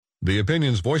The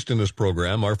opinions voiced in this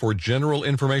program are for general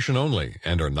information only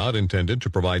and are not intended to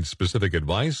provide specific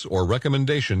advice or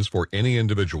recommendations for any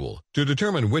individual. To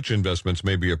determine which investments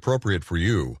may be appropriate for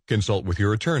you, consult with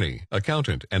your attorney,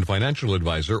 accountant, and financial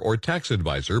advisor or tax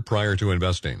advisor prior to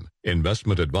investing.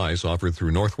 Investment advice offered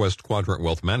through Northwest Quadrant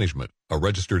Wealth Management, a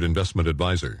registered investment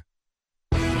advisor.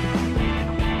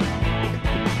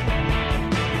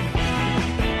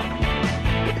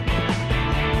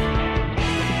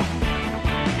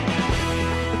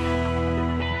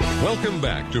 Welcome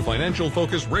back to Financial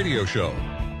Focus Radio Show.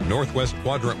 Northwest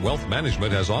Quadrant Wealth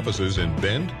Management has offices in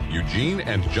Bend, Eugene,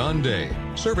 and John Day,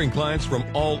 serving clients from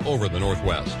all over the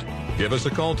Northwest. Give us a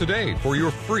call today for your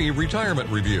free retirement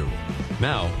review.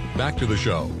 Now, back to the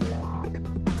show.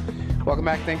 Welcome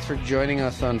back. Thanks for joining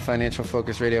us on Financial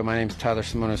Focus Radio. My name's Tyler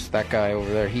Simonis. That guy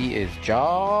over there, he is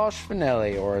Josh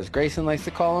Finelli, or as Grayson likes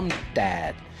to call him,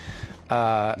 Dad.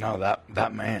 No,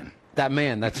 that man. That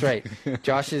man, that's right.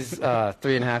 Josh's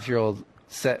 3.5-year-old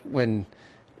set when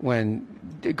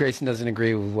Grayson doesn't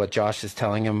agree with what Josh is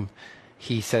telling him,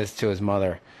 he says to his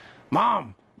mother,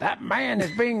 "Mom, that man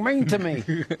is being mean to me."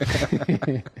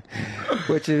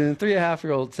 Which a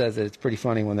 3.5-year-old says it. It's pretty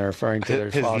funny when they're referring to their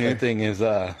father. His new thing is,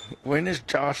 when is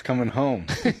Josh coming home?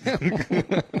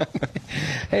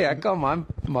 Hey, I call my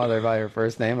mother by her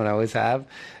first name, and I always have.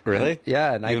 Really?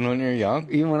 Yeah. And even when you're young?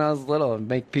 Even when I was little, it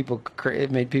made people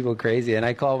crazy. And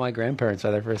I call my grandparents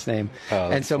by their first name. Oh,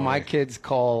 and so funny. my kids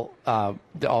call all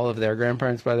of their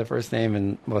grandparents by their first name,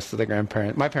 and most of the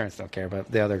grandparents, my parents don't care, but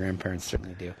the other grandparents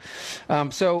certainly do.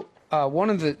 One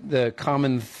of the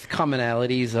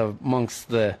commonalities amongst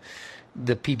the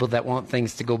people that want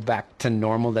things to go back to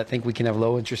normal, that think we can have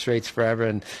low interest rates forever,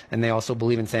 and they also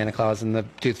believe in Santa Claus and the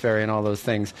Tooth Fairy and all those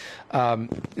things.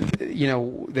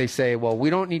 They say, well, we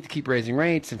don't need to keep raising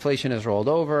rates. Inflation has rolled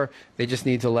over. They just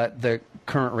need to let the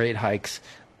current rate hikes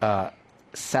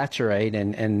saturate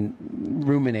and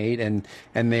ruminate, and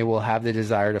they will have the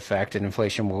desired effect, and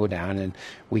inflation will go down, and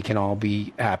we can all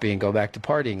be happy and go back to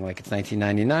partying like it's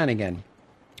 1999 again.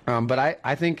 But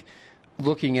I think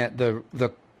looking at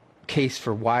the case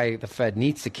for why the Fed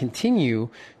needs to continue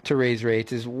to raise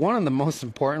rates is one of the most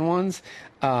important ones.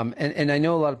 And I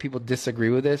know a lot of people disagree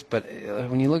with this, but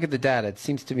when you look at the data, it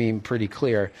seems to me pretty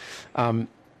clear.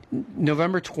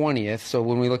 November 20th, so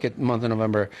when we look at the month of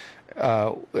November,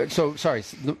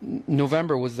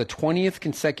 November was the 20th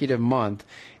consecutive month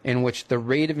in which the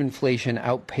rate of inflation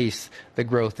outpaced the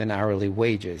growth in hourly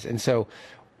wages. And so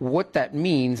what that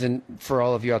means, and for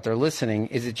all of you out there listening,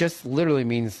 is it just literally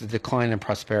means the decline in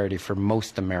prosperity for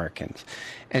most Americans.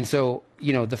 And so,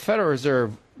 the Federal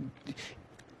Reserve,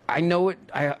 I know it,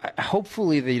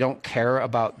 hopefully they don't care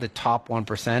about the top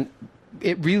 1%.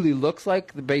 It really looks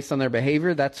like, based on their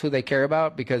behavior, that's who they care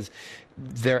about, because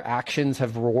their actions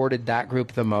have rewarded that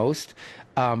group the most.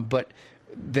 But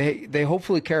they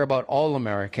hopefully care about all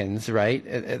Americans, right?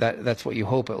 That's what you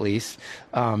hope, at least.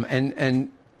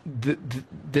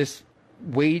 This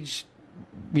wage,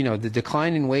 the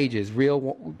decline in wages,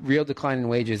 real decline in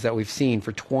wages that we've seen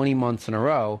for 20 months in a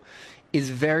row,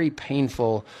 is very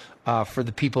painful for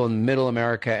the people in middle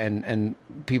America and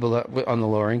people on the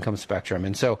lower income spectrum.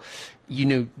 And so,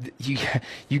 you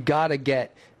got to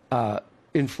get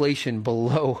inflation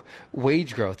below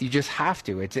wage growth. You just have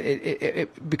to.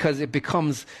 Because it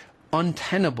becomes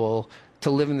untenable to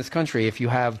live in this country if you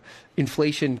have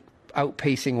inflation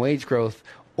outpacing wage growth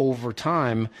over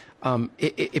time.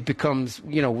 It becomes,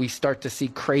 we start to see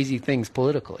crazy things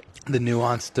politically. The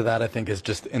nuance to that, I think, is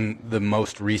just in the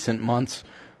most recent months,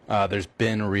 there's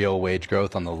been real wage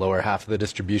growth on the lower half of the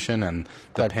distribution, and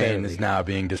the pain is now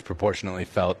being disproportionately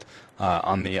felt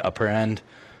on the upper end.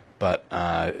 But,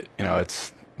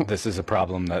 this is a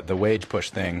problem, that the wage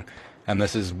push thing, and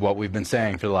this is what we've been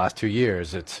saying for the last 2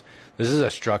 years. This is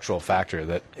a structural factor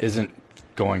that isn't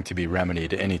going to be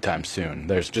remedied anytime soon.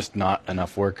 There's just not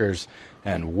enough workers,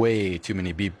 and way too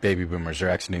many baby boomers are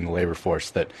exiting the labor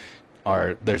force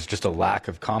there's just a lack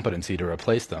of competency to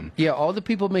replace them. Yeah, all the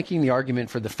people making the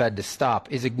argument for the Fed to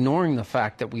stop is ignoring the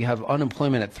fact that we have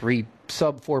unemployment at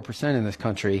sub 4% in this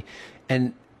country,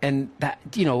 and that,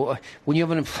 when you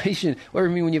have an inflation,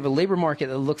 when you have a labor market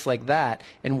that looks like that,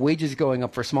 and wages going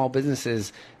up for small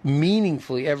businesses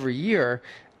meaningfully every year,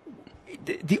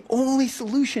 the only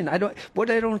solution, what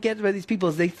I don't get by these people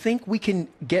is they think we can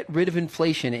get rid of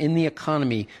inflation in the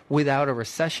economy without a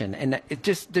recession, and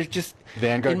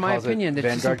Vanguard, in my opinion, it's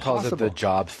just impossible. Calls it the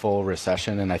jobs-full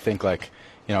recession, and I think,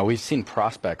 we've seen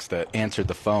prospects that answered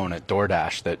the phone at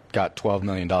DoorDash that got $12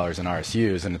 million in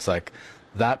RSUs, and it's like,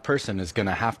 that person is going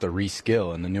to have to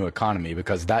reskill in the new economy,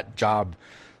 because that job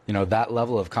that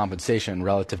level of compensation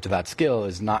relative to that skill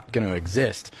is not going to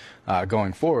exist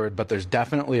going forward, but there's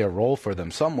definitely a role for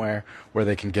them somewhere where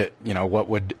they can get, what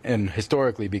would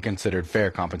historically be considered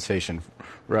fair compensation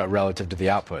relative to the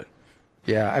output.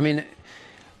 Yeah, I mean,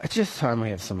 it's just time we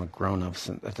have some grown-ups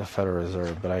at the Federal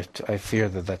Reserve, but I fear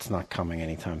that that's not coming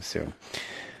anytime soon.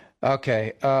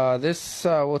 Okay,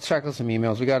 we'll check out some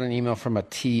emails. We got an email from a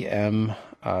TM.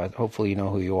 Hopefully you know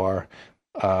who you are.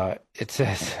 It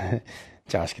says,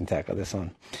 Josh can tackle this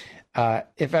one.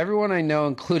 If everyone I know,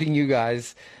 including you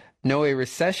guys, know a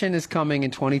recession is coming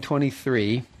in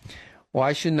 2023,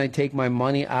 why shouldn't I take my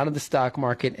money out of the stock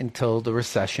market until the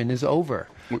recession is over?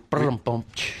 We've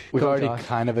already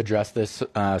kind of addressed this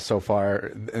so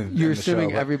far. You're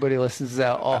assuming everybody listens to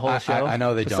that whole show? I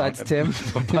know they besides don't.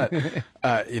 Tim? But,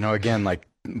 again, like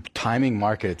timing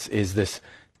markets is this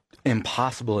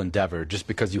impossible endeavor just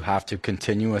because you have to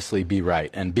continuously be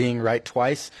right. And being right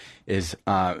twice is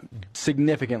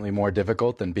significantly more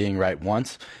difficult than being right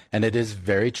once. And it is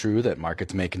very true that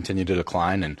markets may continue to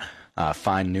decline and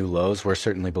find new lows. We're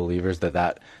certainly believers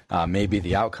that may be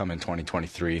the outcome in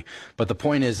 2023. But the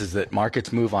point is that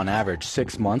markets move on average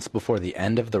 6 months before the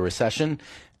end of the recession.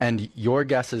 And your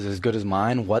guess is as good as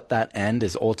mine what that end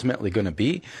is ultimately going to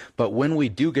be. But when we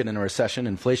do get in a recession,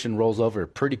 inflation rolls over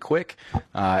pretty quick,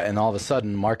 and all of a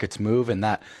sudden markets move, and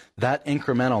that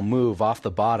incremental move off the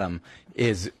bottom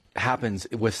happens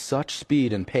with such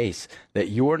speed and pace that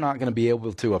you're not going to be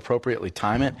able to appropriately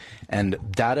time it. And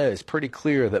data is pretty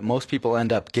clear that most people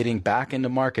end up getting back into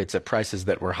markets at prices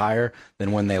that were higher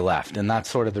than when they left. And that's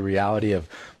sort of the reality of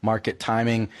market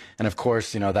timing. And of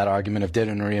course, that argument of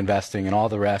dividend reinvesting and all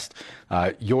the rest,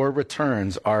 your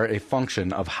returns are a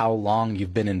function of how long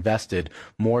you've been invested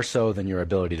more so than your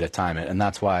ability to time it. And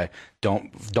that's why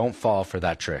don't fall for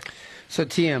that trick. So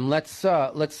TM,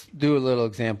 let's do a little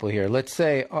example here. Let's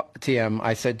say, TM,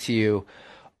 I said to you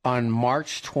on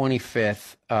March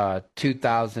 25th,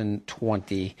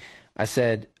 2020, I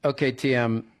said, okay,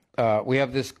 TM, we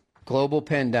have this global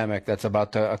pandemic that's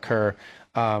about to occur.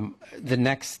 The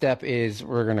next step is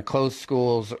we're going to close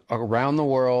schools around the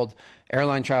world.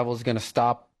 Airline travel is going to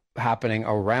stop happening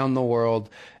around the world.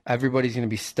 Everybody's going to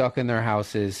be stuck in their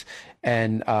houses,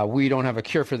 and we don't have a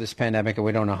cure for this pandemic, and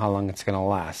we don't know how long it's going to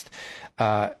last.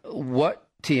 What,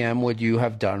 TM, would you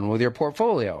have done with your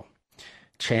portfolio?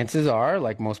 Chances are,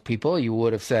 like most people, you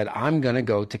would have said, I'm going to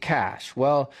go to cash.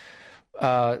 Well,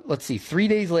 let's see, 3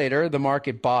 days later, the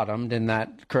market bottomed in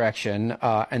that correction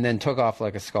and then took off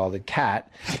like a scalded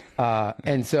cat.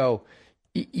 And so,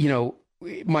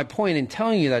 my point in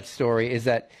telling you that story is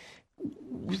that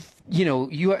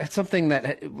you had something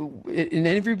that in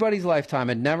everybody's lifetime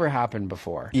had never happened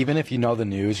before. Even if you know the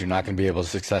news, you're not going to be able to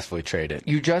successfully trade it.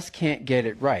 You just can't get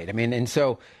it right. I mean, and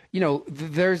so,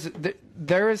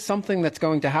 there is something that's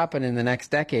going to happen in the next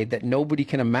decade that nobody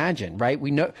can imagine, right?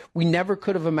 We never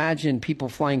could have imagined people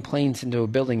flying planes into a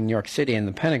building in New York City and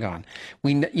the Pentagon.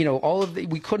 We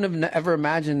couldn't have ever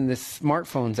imagined the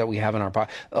smartphones that we have in our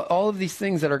pocket. All of these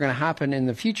things that are going to happen in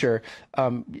the future,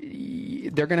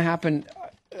 they're going to happen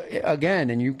again,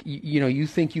 and you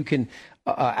think you can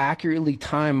accurately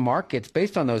time markets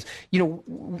based on those.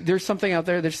 There's something out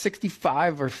there. There's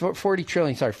 65 or 40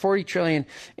 trillion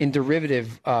in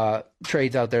derivative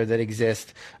trades out there that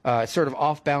exist, sort of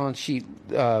off balance sheet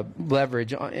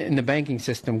leverage in the banking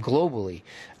system globally,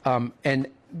 and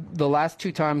the last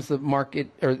two times the market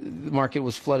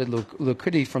was flooded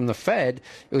liquidity from the Fed,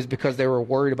 it was because they were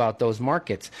worried about those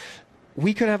markets.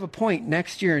 We could have a point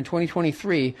next year in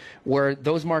 2023 where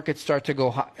those markets start to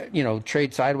go,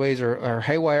 trade sideways or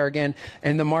haywire again,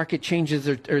 and the market changes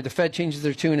or the Fed changes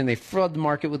their tune and they flood the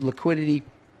market with liquidity,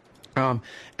 and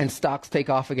stocks take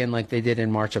off again like they did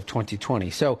in March of 2020.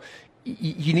 So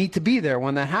you need to be there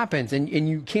when that happens, and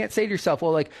you can't say to yourself,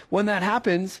 well, like when that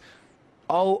happens,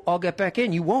 I'll get back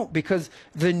in. You won't, because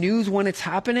the news when it's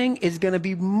happening is going to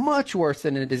be much worse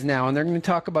than it is now, and they're going to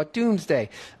talk about doomsday.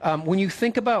 When you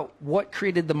think about what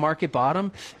created the market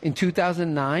bottom in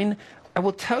 2009, I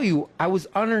will tell you, I was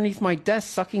underneath my desk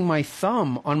sucking my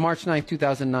thumb on March 9th,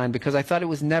 2009, because I thought it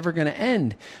was never going to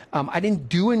end. I didn't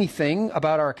do anything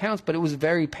about our accounts, but it was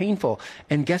very painful.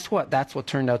 And guess what? That's what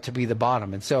turned out to be the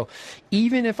bottom. And so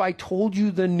even if I told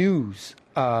you the news,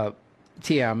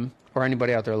 TM, or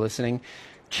anybody out there listening,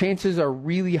 chances are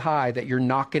really high that you're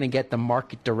not going to get the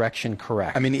market direction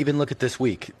correct. I mean, even look at this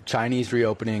week. Chinese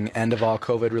reopening, end of all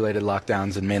COVID-related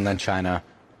lockdowns in mainland China,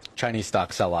 Chinese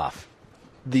stocks sell off.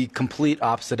 The complete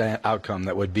opposite outcome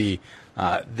that would be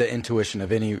the intuition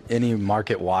of any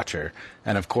market watcher.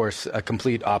 And of course, a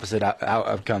complete opposite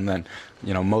outcome than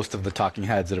most of the talking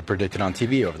heads that have predicted on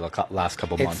TV over the last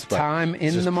couple months. It's time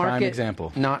in the market. Prime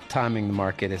example. Not timing the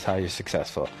market is how you're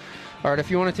successful. All right,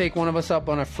 if you want to take one of us up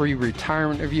on a free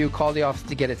retirement review, call the office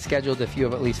to get it scheduled if you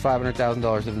have at least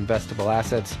 $500,000 of investable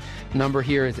assets. Number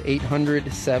here is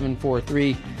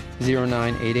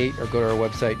 800-743-0988, or go to our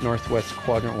website,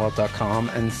 northwestquadrantwealth.com,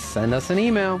 and send us an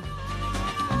email.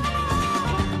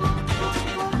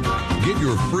 Get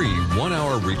your free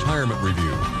 1-hour retirement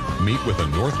review. Meet with a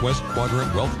Northwest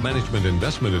Quadrant Wealth Management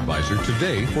Investment Advisor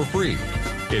today for free.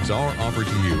 It's our offer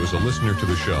to you as a listener to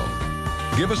the show.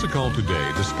 Give us a call today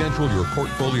to schedule your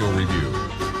portfolio review.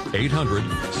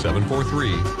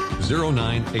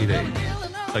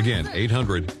 800-743-0988. Again,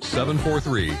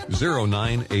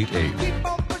 800-743-0988.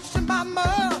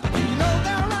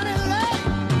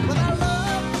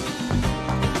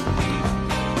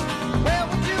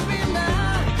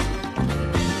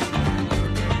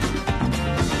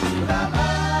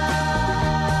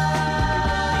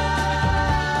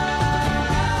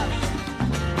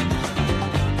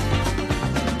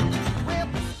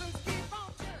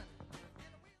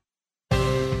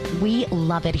 We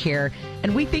love it here,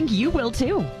 and we think you will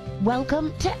too.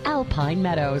 Welcome to Alpine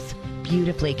Meadows.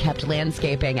 Beautifully kept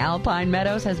landscaping, Alpine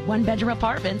Meadows has 1-bedroom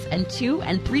apartments and 2-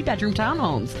 and 3-bedroom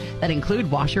townhomes that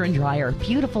include washer and dryer,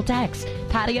 beautiful decks,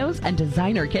 patios, and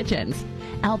designer kitchens.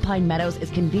 Alpine Meadows is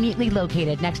conveniently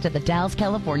located next to the Dalles,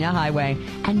 California highway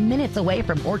and minutes away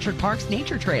from Orchard Park's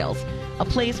nature trails. A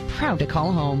place proud to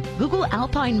call home. Google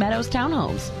Alpine Meadows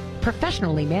Townhomes.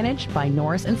 Professionally managed by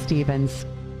Norris and Stevens.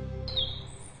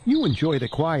 You enjoy the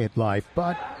quiet life,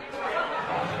 but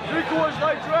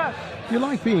you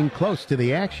like being close to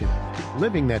the action.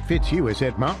 Living that fits you is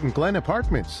at Mountain Glen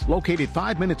Apartments, located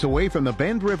 5 minutes away from the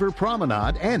Bend River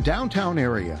Promenade and downtown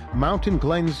area. Mountain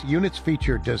Glen's units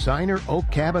feature designer oak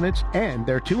cabinets, and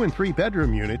their 2- and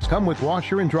 3-bedroom units come with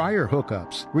washer and dryer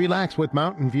hookups. Relax with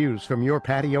mountain views from your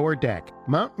patio or deck.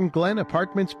 Mountain Glen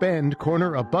Apartments Bend,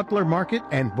 corner of Butler Market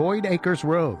and Boyd Acres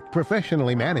Road.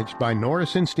 Professionally managed by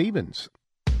Norris and Stevens.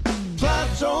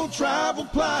 Plateau Travel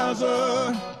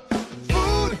Plaza.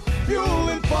 Food, fuel,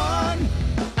 and fun.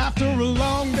 After a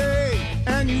long day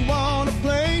and you want to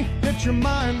play, get your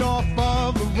mind off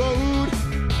of the road.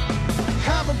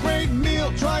 Have a great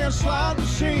meal, try our slot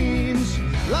machines.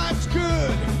 Life's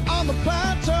good on the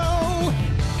Plateau.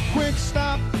 Quick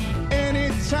stop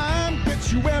anytime,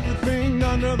 gets you everything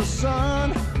under the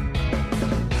sun.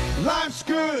 Life's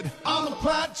good on the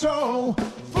Plateau.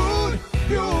 Food,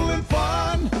 fuel, and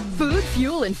fun. Food,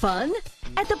 fuel, and fun?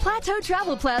 At the Plateau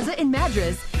Travel Plaza in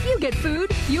Madras, you get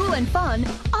food, fuel, and fun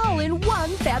all in one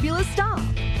fabulous stop.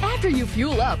 After you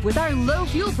fuel up with our low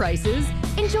fuel prices,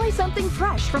 enjoy something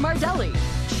fresh from our deli.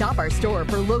 Shop our store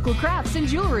for local crafts and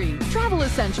jewelry, travel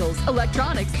essentials,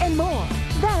 electronics, and more.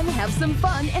 Then have some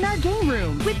fun in our game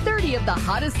room with 30 of the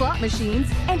hottest slot machines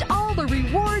and all the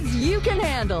rewards you can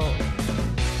handle.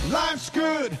 Life's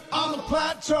good on the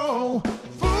Plateau.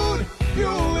 Food,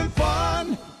 fuel, and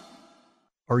fun.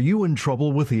 Are you in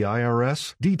trouble with the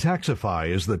IRS? Detaxify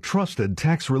is the trusted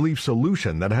tax relief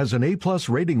solution that has an A+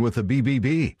 rating with the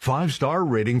BBB, 5-star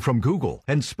rating from Google,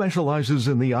 and specializes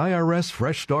in the IRS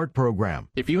Fresh Start program.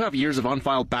 If you have years of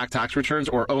unfiled back tax returns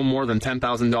or owe more than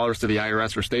 $10,000 to the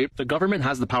IRS or state, the government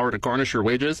has the power to garnish your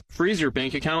wages, freeze your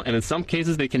bank account, and in some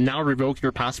cases they can now revoke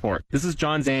your passport. This is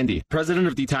John Zandy, president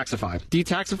of Detaxify.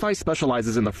 Detaxify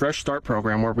specializes in the Fresh Start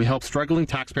program, where we help struggling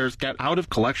taxpayers get out of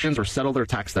collections or settle their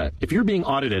tax debt. If you're being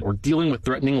audited or dealing with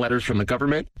threatening letters from the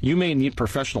government, you may need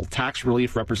professional tax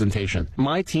relief representation.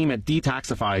 My team at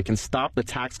Detaxify can stop the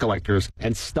tax collectors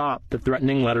and stop the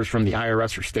threatening letters from the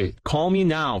IRS or state. Call me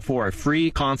now for a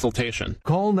free consultation.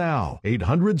 Call now,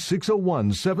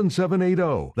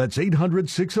 800-601-7780. That's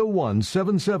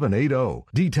 800-601-7780.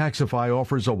 Detaxify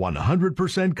offers a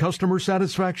 100% customer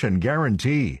satisfaction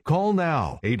guarantee. Call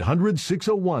now,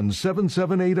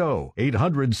 800-601-7780.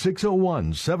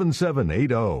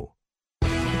 800-601-7780.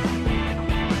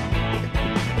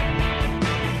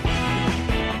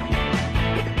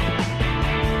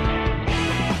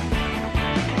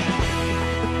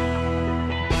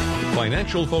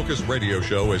 Financial Focus Radio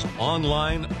Show is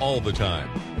online all the time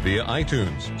via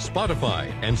iTunes,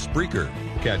 Spotify, and Spreaker.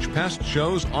 Catch past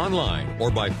shows online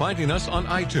or by finding us on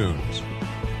iTunes.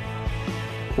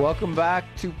 Welcome back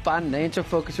to Financial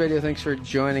Focus Radio. Thanks for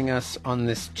joining us on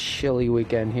this chilly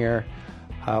weekend here.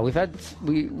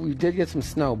 We did get some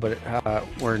snow, but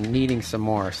we're needing some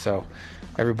more. So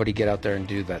everybody get out there and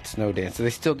do that snow dance. Do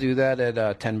they still do that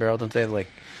at 10 Barrel? Don't they like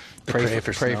pray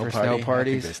for snow parties? I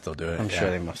think they still do it. I'm sure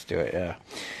they must do it. Yeah.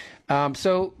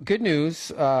 So good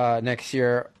news next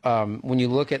year. When you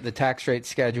look at the tax rate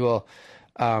schedule,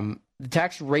 the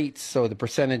tax rates, so the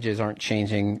percentages aren't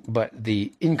changing, but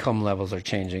the income levels are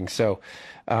changing. So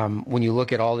when you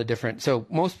look at all the different,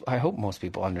 I hope most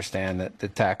people understand that the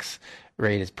tax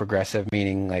rate is progressive,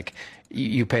 meaning like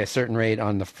you pay a certain rate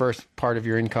on the first part of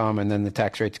your income, and then the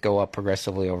tax rates go up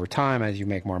progressively over time as you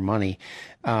make more money.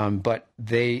 But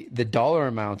the dollar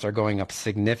amounts are going up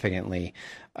significantly.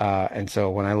 And so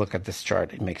when I look at this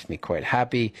chart, it makes me quite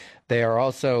happy. They are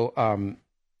also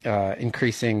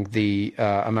increasing the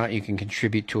amount you can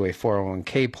contribute to a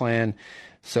 401k plan.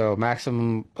 So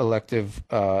maximum elective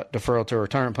deferral to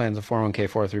retirement plans of 401k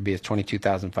 403b is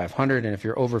 $22,500, and if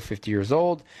you're over 50 years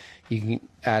old, you can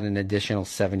add an additional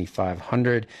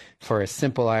 $7,500. For a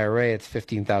simple IRA, it's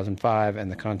 $15,500,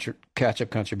 and the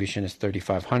catch-up contribution is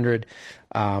 $3,500.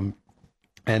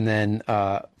 And then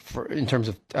in terms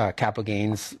of capital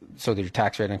gains, so your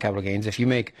tax rate on capital gains, if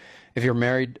you're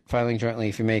married filing jointly,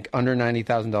 if you make under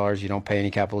 $90,000, you don't pay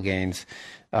any capital gains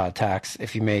tax.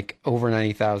 If you make over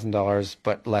 $90,000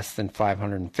 but less than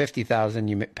 $550,000,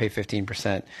 you pay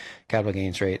 15% capital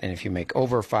gains rate. And if you make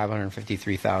over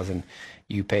 $553,000,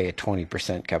 you pay a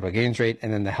 20% capital gains rate.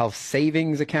 And then the health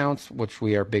savings accounts, which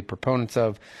we are big proponents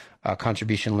of,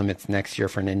 contribution limits next year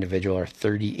for an individual are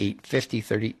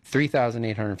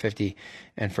 $3,850,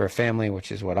 and for a family,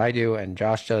 which is what I do and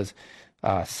Josh does,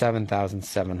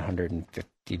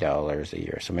 $7,750 a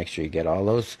year. So make sure you get all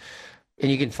those,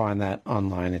 and you can find that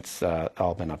online. It's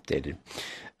all been updated.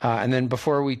 And then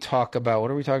before we talk about, what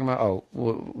are we talking about? Oh,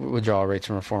 withdrawal rates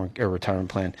from retirement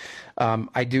plan.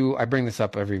 I bring this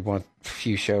up every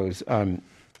few shows.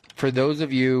 For those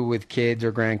of you with kids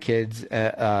or grandkids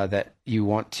that you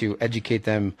want to educate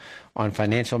them on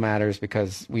financial matters,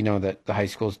 because we know that the high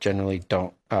schools generally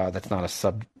don't, that's not a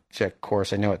subject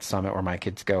course. I know at Summit where my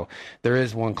kids go, there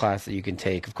is one class that you can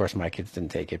take. Of course, my kids didn't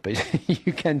take it, but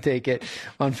you can take it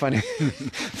on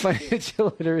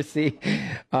financial literacy.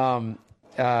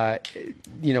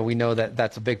 We know that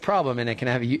that's a big problem, and it can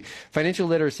have financial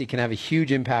literacy can have a huge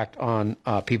impact on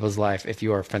people's life if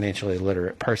you are a financially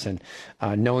literate person,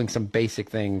 knowing some basic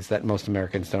things that most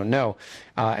Americans don't know.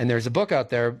 And there's a book out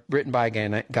there written by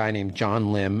a guy named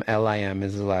John Lim. Lim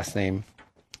is his last name,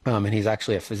 and he's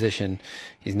actually a physician.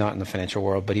 He's not in the financial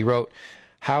world, but he wrote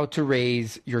How to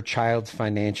Raise Your Child's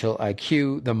Financial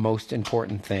IQ, The Most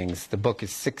Important Things. The book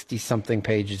is 60-something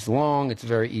pages long. It's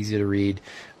very easy to read.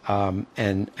 So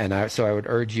I would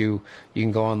urge you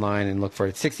can go online and look for it.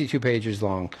 It's 62 pages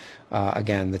long.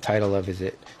 Again, the title of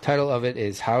it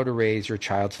is How to Raise Your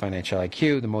Child's Financial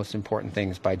IQ, The Most Important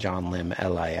Things by John Lim,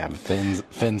 Lim.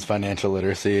 Finn's financial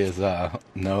literacy is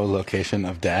no location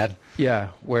of dad. Yeah,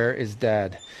 where is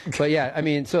dad? But yeah, I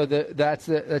mean, so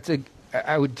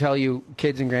I would tell you,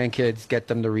 kids and grandkids, get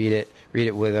them to read it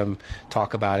with them,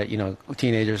 talk about it. You know,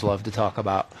 teenagers love to talk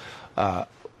about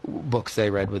books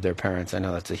they read with their parents. I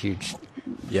know that's a huge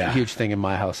thing in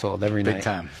my household every night. Big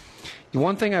time.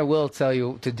 One thing I will tell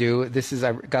you to do, I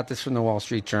got this from the Wall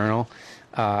Street Journal,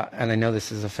 and I know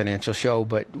this is a financial show,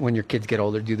 but when your kids get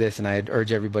older, do this, and I'd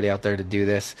urge everybody out there to do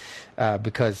this,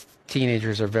 because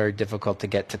teenagers are very difficult to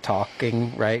get to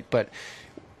talking, right? But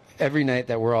every night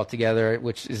that we're all together,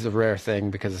 which is a rare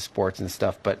thing because of sports and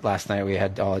stuff, but last night we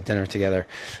had all at dinner together,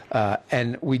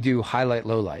 and we do highlight,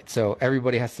 low light. So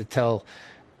everybody has to tell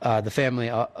the family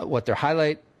what their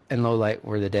highlight and low light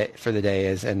for the day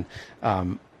is, and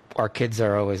our kids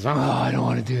are always, I don't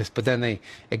want to do this, but then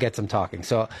it gets them talking.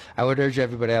 So I would urge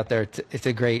everybody out there, it's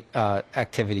a great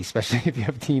activity, especially if you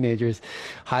have teenagers.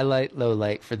 Highlight, low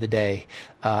light for the day,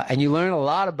 and you learn a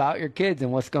lot about your kids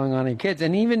and what's going on in your kids,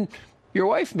 and even your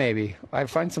wife. Maybe I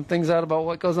find some things out about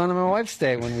what goes on in my wife's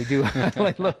day when we do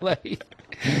highlight, low light.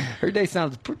 Her day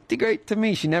sounds pretty great to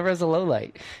me. She never has a low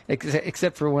light,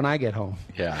 except for when I get home.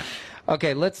 Yeah.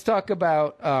 Okay, let's talk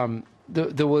about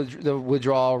the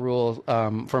withdrawal rule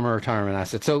from a retirement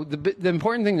asset. So the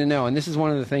important thing to know, and this is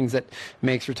one of the things that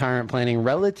makes retirement planning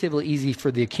relatively easy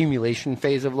for the accumulation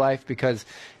phase of life, because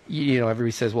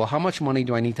everybody says, well, how much money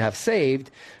do I need to have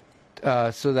saved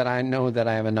so that I know that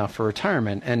I have enough for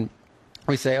retirement? And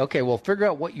we say, okay, well, figure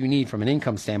out what you need from an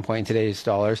income standpoint in today's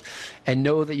dollars, and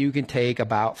know that you can take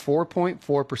about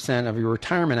 4.4% of your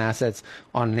retirement assets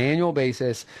on an annual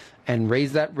basis and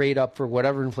raise that rate up for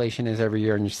whatever inflation is every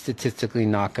year, and you're statistically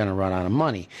not going to run out of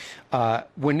money.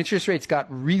 When interest rates got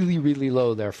really, really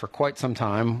low there for quite some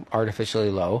time, artificially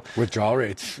low.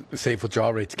 Safe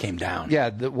withdrawal rates came down. Yeah,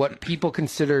 what people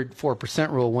considered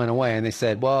 4% rule went away, and they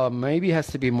said, well, maybe it has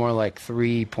to be more like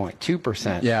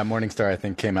 3.2%. Yeah, Morningstar, I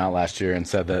think, came out last year and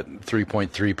said that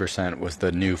 3.3% was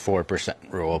the new 4%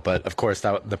 rule. But, of course, the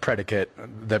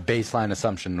baseline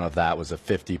assumption of that was a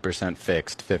 50%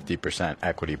 fixed, 50%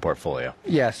 equity portfolio.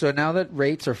 Yeah, so now that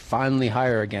rates are finally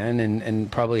higher again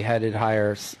and probably headed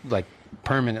higher, like,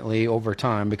 permanently over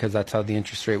time, because that's how the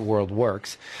interest rate world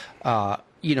works, that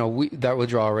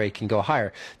withdrawal rate can go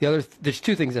higher. There's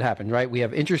two things that happen, right? We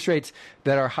have interest rates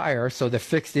that are higher, so the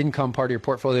fixed income part of your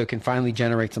portfolio can finally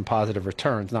generate some positive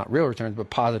returns, not real returns, but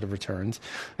positive returns.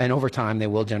 And over time, they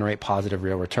will generate positive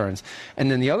real returns. And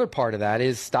then the other part of that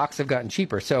is stocks have gotten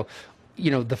cheaper. So,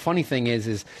 the funny thing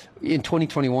is in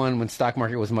 2021, when stock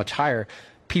market was much higher,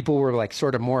 people were like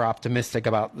sort of more optimistic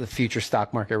about the future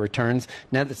stock market returns.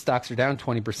 Now that stocks are down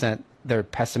 20%, they're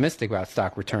pessimistic about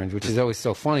stock returns, which is always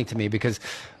so funny to me because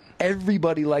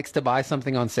everybody likes to buy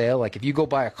something on sale. Like if you go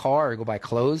buy a car or go buy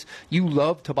clothes, you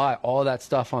love to buy all that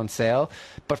stuff on sale.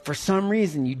 But for some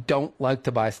reason, you don't like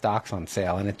to buy stocks on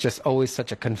sale. And it's just always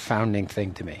such a confounding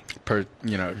thing to me.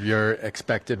 Your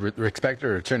expected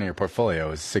return in your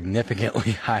portfolio is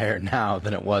significantly higher now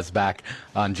than it was back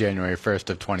on January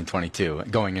 1st of 2022,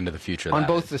 going into the future. On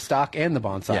both the stock and the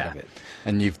bond side of it.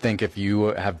 And you think if you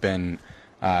have been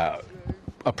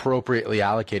appropriately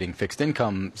allocating fixed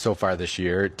income so far this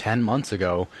year, 10 months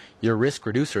ago, your risk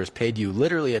reducers paid you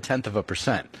literally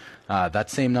 0.1%. That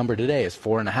same number today is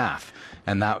 4.5%.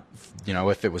 And that,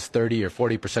 if it was 30 or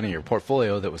 40% of your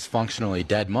portfolio that was functionally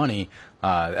dead money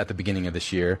at the beginning of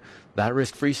this year, that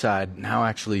risk-free side now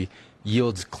actually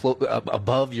yields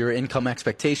above your income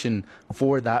expectation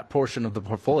for that portion of the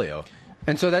portfolio.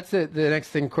 And so that's the next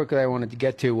thing quickly I wanted to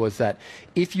get to was that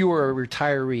if you are a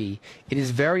retiree, it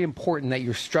is very important that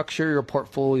you structure your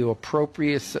portfolio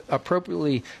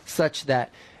appropriately such that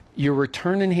your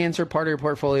return enhancer part of your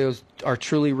portfolios are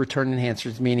truly return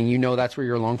enhancers, meaning that's where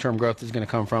your long-term growth is going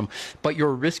to come from. But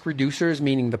your risk reducers,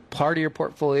 meaning the part of your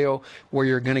portfolio where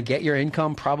you're going to get your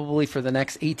income probably for the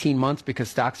next 18 months because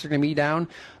stocks are going to be down,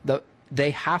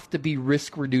 they have to be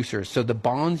risk reducers. So the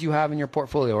bonds you have in your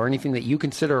portfolio or anything that you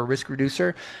consider a risk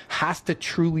reducer has to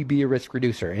truly be a risk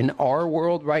reducer. In our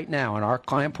world right now, in our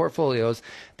client portfolios,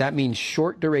 that means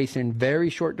short duration, very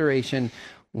short duration,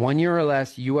 1 year or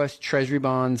less U.S. Treasury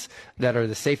bonds that are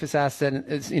the safest asset,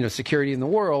 security in the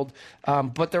world,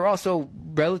 but they're also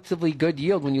relatively good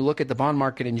yield when you look at the bond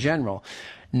market in general.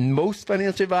 Most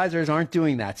financial advisors aren't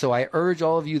doing that. So I urge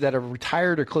all of you that are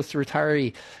retired or close to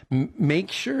retiree, make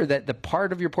sure that the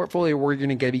part of your portfolio where you're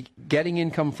going to be getting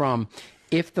income from,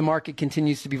 if the market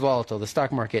continues to be volatile, the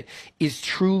stock market, is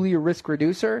truly a risk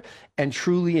reducer and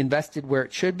truly invested where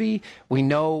it should be. We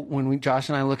know when Josh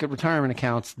and I look at retirement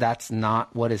accounts, that's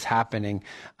not what is happening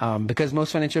because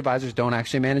most financial advisors don't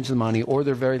actually manage the money, or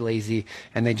they're very lazy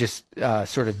and they just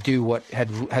sort of do what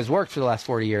has worked for the last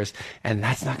 40 years, and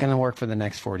that's not going to work for the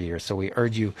next 40 years. So we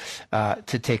urge you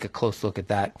to take a close look at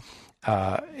that,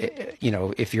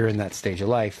 if you're in that stage of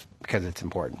life, because it's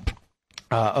important.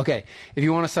 Okay, if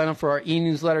you want to sign up for our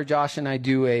e-newsletter, Josh and I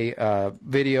do a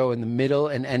video in the middle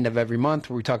and end of every month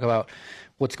where we talk about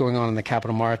what's going on in the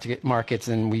capital markets,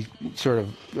 and we sort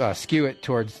of skew it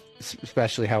towards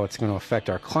especially how it's going to affect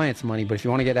our clients' money. But if you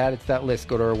want to get added to that list,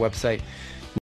 go to our website,